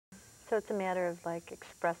So it's a matter of like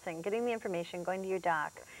expressing, getting the information, going to your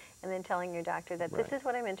doc, and then telling your doctor that Right. this is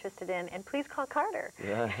what I'm interested in, and please call Carter,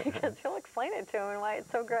 Yeah. because he'll explain it to him and why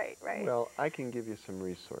it's so great, right? Well, I can give you some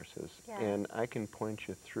resources, Yeah. and I can point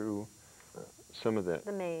you through some of the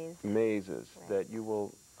mazes Right. that you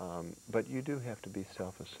will, but you do have to be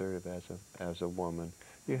self-assertive as a woman.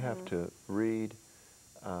 You have to read,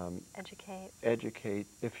 educate.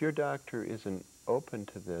 If your doctor isn't open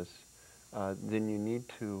to this, then you need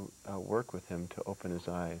to work with him to open his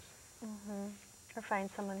eyes. Or find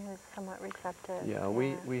someone who's somewhat receptive. Yeah,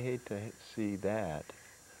 we hate to see that.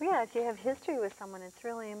 Yeah, if you have history with someone, it's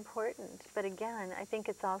really important. But again, I think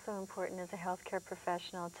it's also important as a healthcare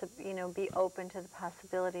professional to, you know, be open to the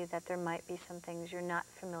possibility that there might be some things you're not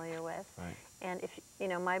familiar with. Right. And if, you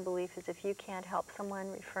know, my belief is if you can't help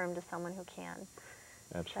someone, refer them to someone who can.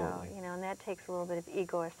 Absolutely. So, you know, and that takes a little bit of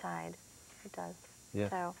ego aside. It does. Yes.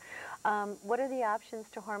 So, what are the options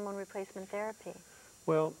to hormone replacement therapy?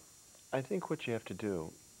 Well, I think what you have to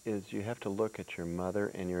do is you have to look at your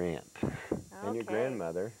mother and your aunt and your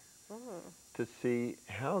grandmother to see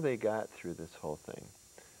how they got through this whole thing.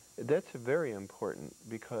 That's very important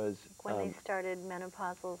because when they started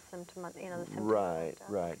menopausal symptoms, you know, the symptoms. Right,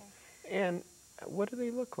 right. Okay. And what do they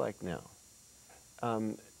look like now?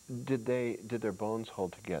 Did their bones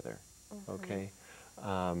hold together? Okay.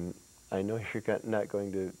 I know you're not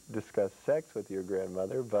going to discuss sex with your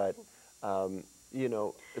grandmother, but you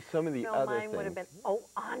know, some of the other mine things. would have been, oh,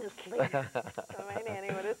 honestly. So my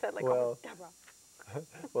nanny would have said, like, well, oh, Deborah.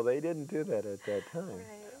 Well, they didn't do that at that time. Right.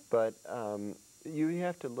 But you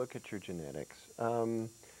have to look at your genetics.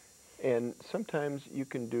 And sometimes you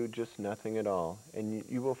can do just nothing at all, and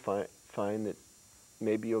you will find that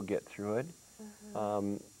maybe you'll get through it.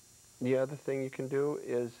 The other thing you can do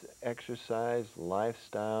is exercise,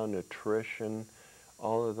 lifestyle, nutrition,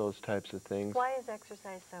 all of those types of things. Why is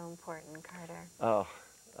exercise so important, Carter? Oh,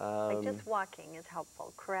 like just walking is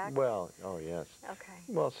helpful, correct? Well, oh yes. Okay.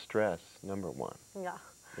 Well, stress, number one. Yeah.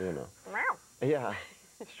 You know. Yeah,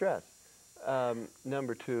 stress.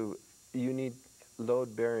 Number two, you need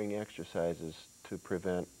load-bearing exercises to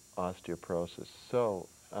prevent osteoporosis. So,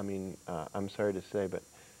 I mean, I'm sorry to say, but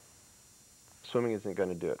swimming isn't going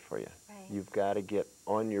to do it for you. Right. You've got to get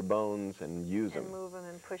on your bones and use them. And move them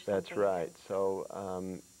and push That's something right. in.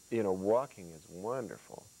 So, you know, walking is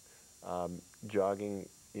wonderful. Jogging,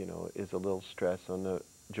 you know, is a little stress on the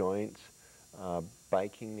joints.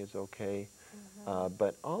 Biking is okay.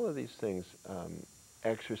 But all of these things,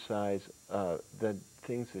 exercise, the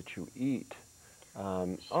things that you eat.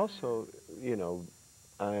 Also, you know,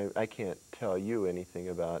 I can't tell you anything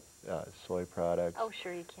about soy products. Oh,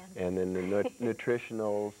 sure you can. And then the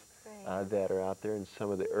nutritionals that are out there, and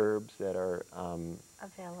some of the herbs that are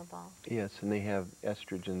available. Yes, and they have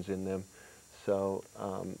estrogens in them. So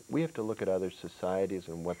we have to look at other societies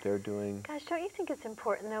and what they're doing. Gosh, don't you think it's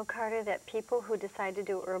important, though, Carter, that people who decide to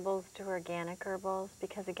do herbals do organic herbals?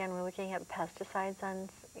 Because, again, we're looking at pesticides on,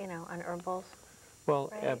 you know, on herbals.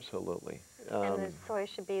 Well, absolutely. And the soy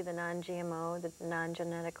should be the non-GMO, the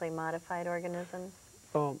non-genetically modified organisms?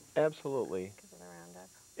 Oh, absolutely. Because of the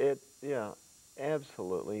Roundup. Yeah,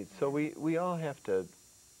 absolutely. So we all have to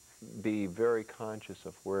be very conscious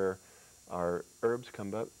of where our herbs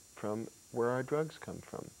come from, where our drugs come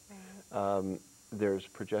from. Right. There's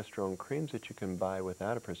progesterone creams that you can buy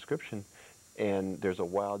without a prescription, and there's a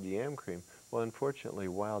wild yam cream. Well, unfortunately,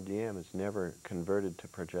 wild yam is never converted to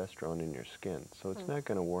progesterone in your skin, so it's not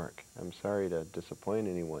going to work. I'm sorry to disappoint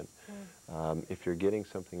anyone. If you're getting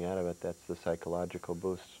something out of it, that's the psychological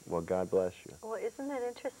boost. Well, God bless you. Well, isn't that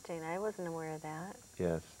interesting? I wasn't aware of that.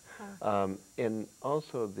 Yes. And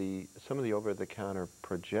also, some of the over-the-counter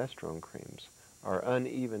progesterone creams are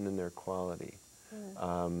uneven in their quality.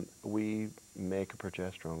 We make a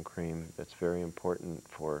progesterone cream that's very important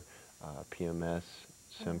for PMS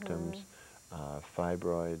symptoms,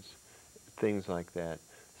 fibroids, things like that.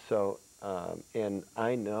 So, and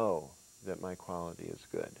I know that my quality is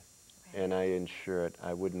good, and I ensure it.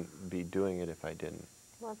 I wouldn't be doing it if I didn't.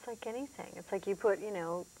 Well, it's like anything. It's like you put, you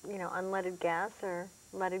know, unleaded gas or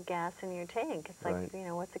leaded gas in your tank. It's like, you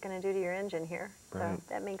know, what's it going to do to your engine here? So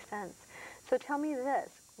that makes sense. So tell me this.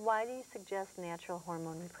 Why do you suggest natural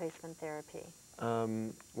hormone replacement therapy?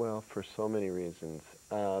 Well, for so many reasons.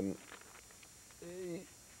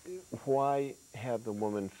 Why have the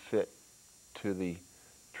woman fit to the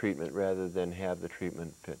treatment rather than have the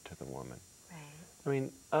treatment fit to the woman? Right. I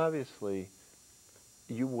mean, obviously,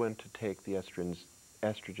 you want to take the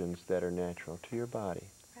estrogens that are natural to your body.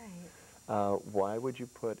 Right. Why would you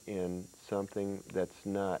put in something that's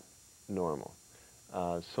not normal?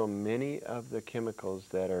 So many of the chemicals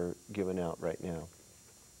that are given out right now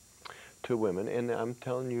to women, and I'm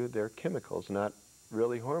telling you they're chemicals, not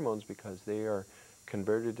really hormones, because they are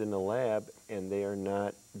converted in a lab, and they are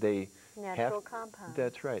not, they natural compounds.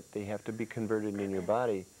 That's right. They have to be converted in your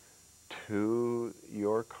body to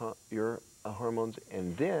your hormones,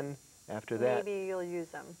 and then after that, maybe you'll use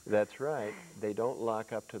them. That's right. They don't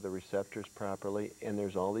lock up to the receptors properly, and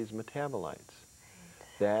there's all these metabolites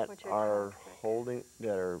that are holding,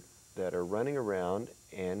 that are running around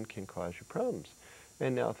and can cause you problems.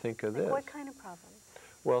 And now think of this. What kind of problems?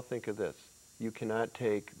 Well, think of this. You cannot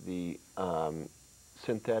take the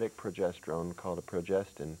synthetic progesterone, called a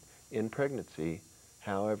progestin, in pregnancy.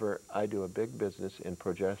 However, I do a big business in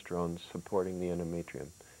progesterone supporting the endometrium.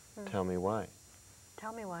 Tell me why.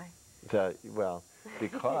 Tell me why. Well,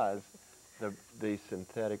 because the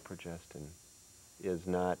synthetic progestin is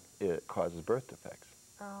not, it causes birth defects.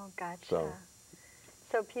 Oh, gotcha.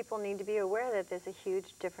 So people need to be aware that there's a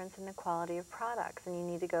huge difference in the quality of products, and you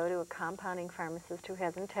need to go to a compounding pharmacist who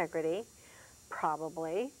has integrity,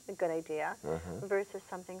 probably a good idea, versus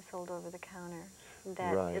something sold over the counter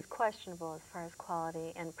that is questionable as far as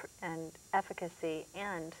quality and efficacy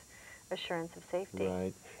and assurance of safety.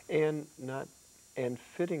 Right, and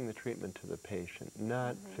fitting the treatment to the patient,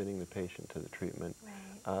 not fitting the patient to the treatment.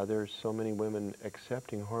 Right. There's so many women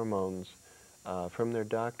accepting hormones from their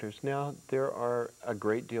doctors. Now, there are a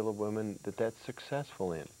great deal of women that's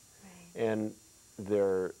successful in. Right. And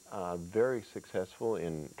they're very successful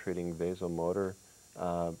in treating vasomotor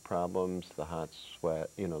problems, the hot sweat,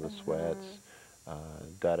 the sweats,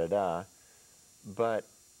 da-da-da. But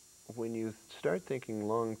when you start thinking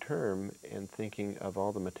long-term and thinking of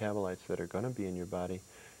all the metabolites that are going to be in your body,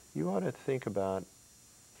 you ought to think about,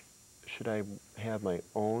 should I have my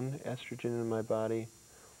own estrogen in my body,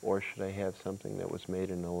 or should I have something that was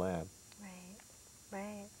made in a lab? Right,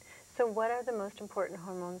 right. So what are the most important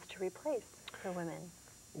hormones to replace for women?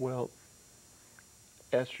 Well,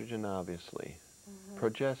 estrogen, obviously.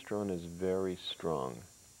 Progesterone is very strong.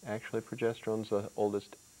 Actually, progesterone's the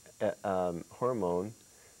oldest hormone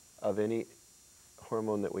of any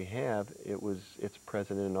hormone that we have. It's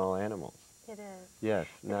present in all animals. It is. Yes,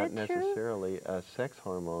 not it necessarily a sex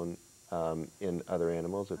hormone in other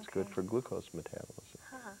animals. It's good for glucose metabolism.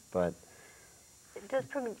 But does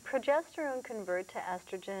progesterone convert to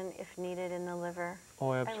estrogen if needed in the liver?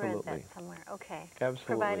 Oh, absolutely. I read that somewhere. Okay. Absolutely.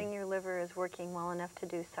 Providing your liver is working well enough to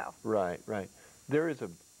do so. Right, right. There is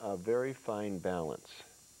a very fine balance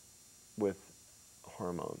with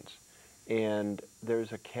hormones. And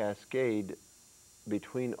there's a cascade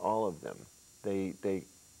between all of them. They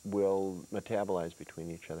will metabolize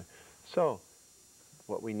between each other. So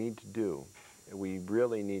what we need to do, we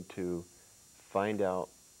really need to find out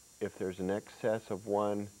if there's an excess of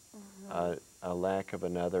one, a lack of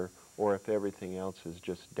another, or if everything else is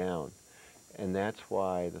just down. And that's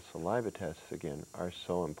why the saliva tests, again, are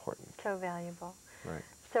so important. So valuable. Right.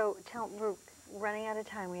 So we're running out of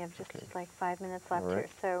time. We have just like 5 minutes left All right. here.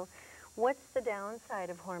 So what's the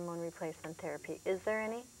downside of hormone replacement therapy? Is there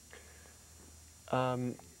any?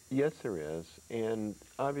 Yes, there is. And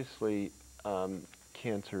obviously,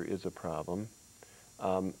 cancer is a problem.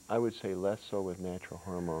 I would say less so with natural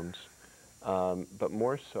hormones, but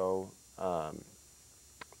more so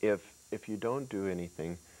if you don't do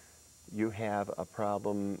anything, you have a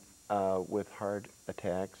problem with heart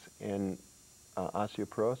attacks and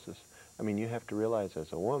osteoporosis. I mean, you have to realize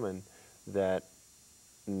as a woman that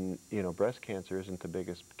breast cancer isn't the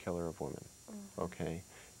biggest killer of women. Okay,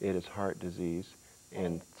 it is heart disease,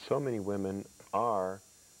 and so many women are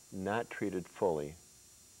not treated fully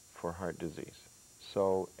for heart disease.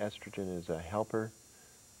 So estrogen is a helper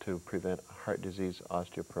to prevent heart disease,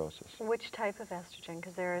 osteoporosis. Which type of estrogen?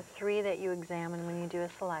 Because there are 3 that you examine when you do a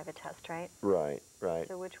saliva test, right? Right, right.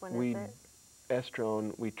 So which one is it?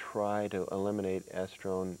 Estrone, we try to eliminate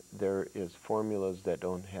estrone. There is formulas that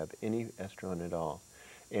don't have any estrone at all.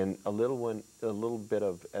 And a little bit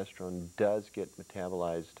of estrone does get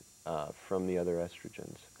metabolized from the other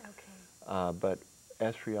estrogens. Okay. But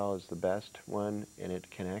estriol is the best one, and it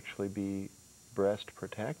can actually be breast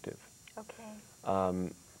protective.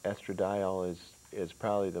 Okay. Estradiol is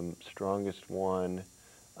probably the strongest one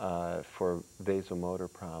for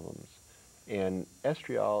vasomotor problems. And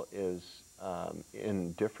estriol is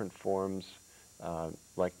in different forms,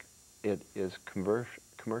 like it is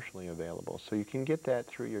commercially available. So you can get that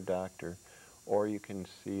through your doctor, or you can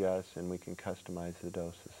see us and we can customize the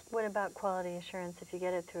doses. What about quality assurance if you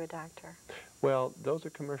get it through a doctor? Well, those are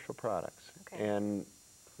commercial products. Okay. And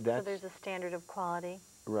that's, so there's a standard of quality?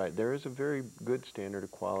 Right. There is a very good standard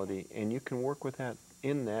of quality, and you can work with that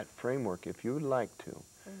in that framework if you would like to.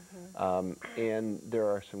 And there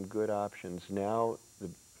are some good options. Now,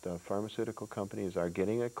 the pharmaceutical companies are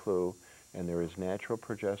getting a clue, and there is natural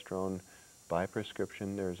progesterone by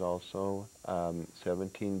prescription. There's also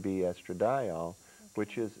 17B estradiol,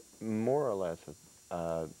 which is more or less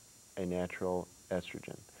a natural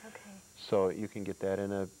estrogen. Okay. So you can get that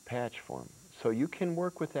in a patch form. So you can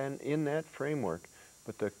work with that in that framework,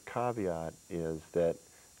 but the caveat is that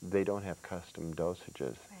they don't have custom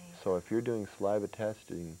dosages. Right. So if you're doing saliva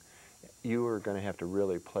testing, you are going to have to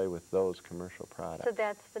really play with those commercial products. So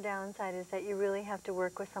that's the downside, is that you really have to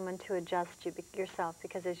work with someone to adjust yourself,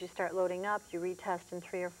 because as you start loading up, you retest in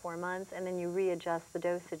 3 or 4 months, and then you readjust the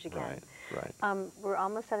dosage again. Right, right. We're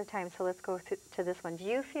almost out of time, so let's go to this one. Do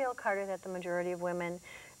you feel, Carter, that the majority of women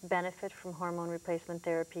benefit from hormone replacement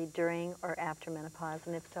therapy during or after menopause,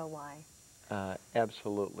 and if so, why?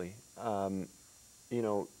 Absolutely. You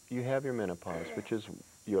know, you have your menopause, which is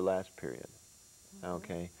your last period,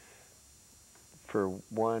 okay? For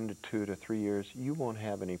 1 to 2 to 3 years, you won't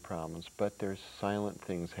have any problems, but there's silent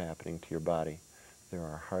things happening to your body. There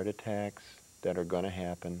are heart attacks that are going to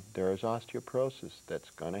happen. There is osteoporosis that's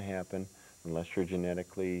going to happen, unless you're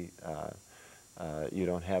genetically, you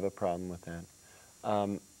don't have a problem with that.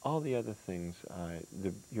 All the other things,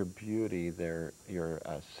 your beauty, your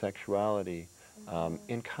sexuality,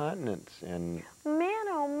 incontinence, and... Man,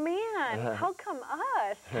 oh man, how come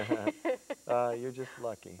us? You're just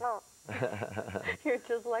lucky. Well, you're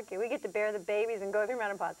just lucky. We get to bear the babies and go through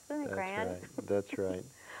menopause. Isn't it grand? Right. That's right.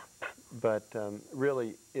 But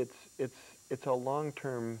really, it's a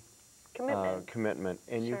long-term commitment,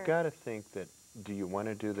 and you've got to think that, do you want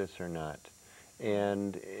to do this or not?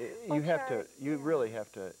 And you really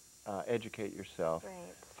have to educate yourself,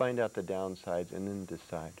 find out the downsides, and then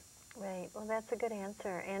decide. Right. Well, that's a good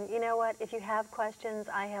answer. And you know what? If you have questions,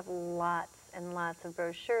 I have lots and lots of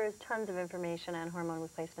brochures, tons of information on hormone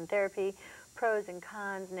replacement therapy, pros and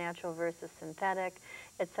cons, natural versus synthetic,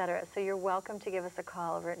 etc. So you're welcome to give us a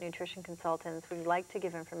call over at Nutrition Consultants. We'd like to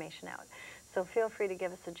give information out. So feel free to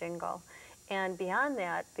give us a jingle. And beyond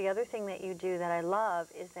that, the other thing that you do that I love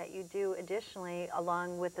is that you do additionally,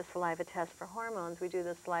 along with the saliva test for hormones, we do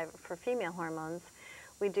the saliva for female hormones.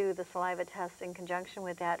 We do the saliva test in conjunction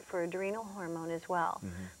with that for adrenal hormone as well.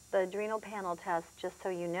 The adrenal panel tests, just so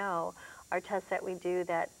you know, are tests that we do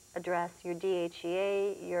that address your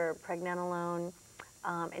DHEA, your pregnenolone,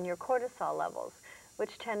 and your cortisol levels,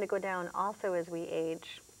 which tend to go down also as we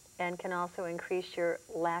age, and can also increase your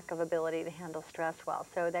lack of ability to handle stress well.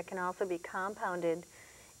 So that can also be compounded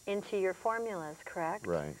into your formulas, correct?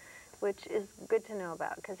 Right. Which is good to know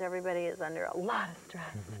about, because everybody is under a lot of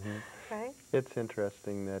stress, right? It's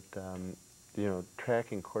interesting that, you know,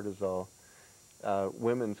 tracking cortisol,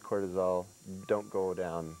 women's cortisol don't go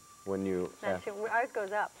down when you... Ours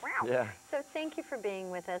goes up. Wow. Yeah. So thank you for being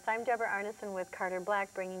with us. I'm Deborah Arneson with Carter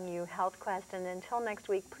Black, bringing you Health Quest. And until next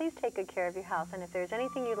week, please take good care of your health. And if there's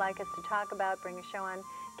anything you'd like us to talk about, bring a show on,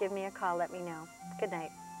 give me a call, let me know. Good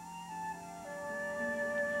night.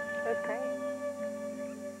 It was great.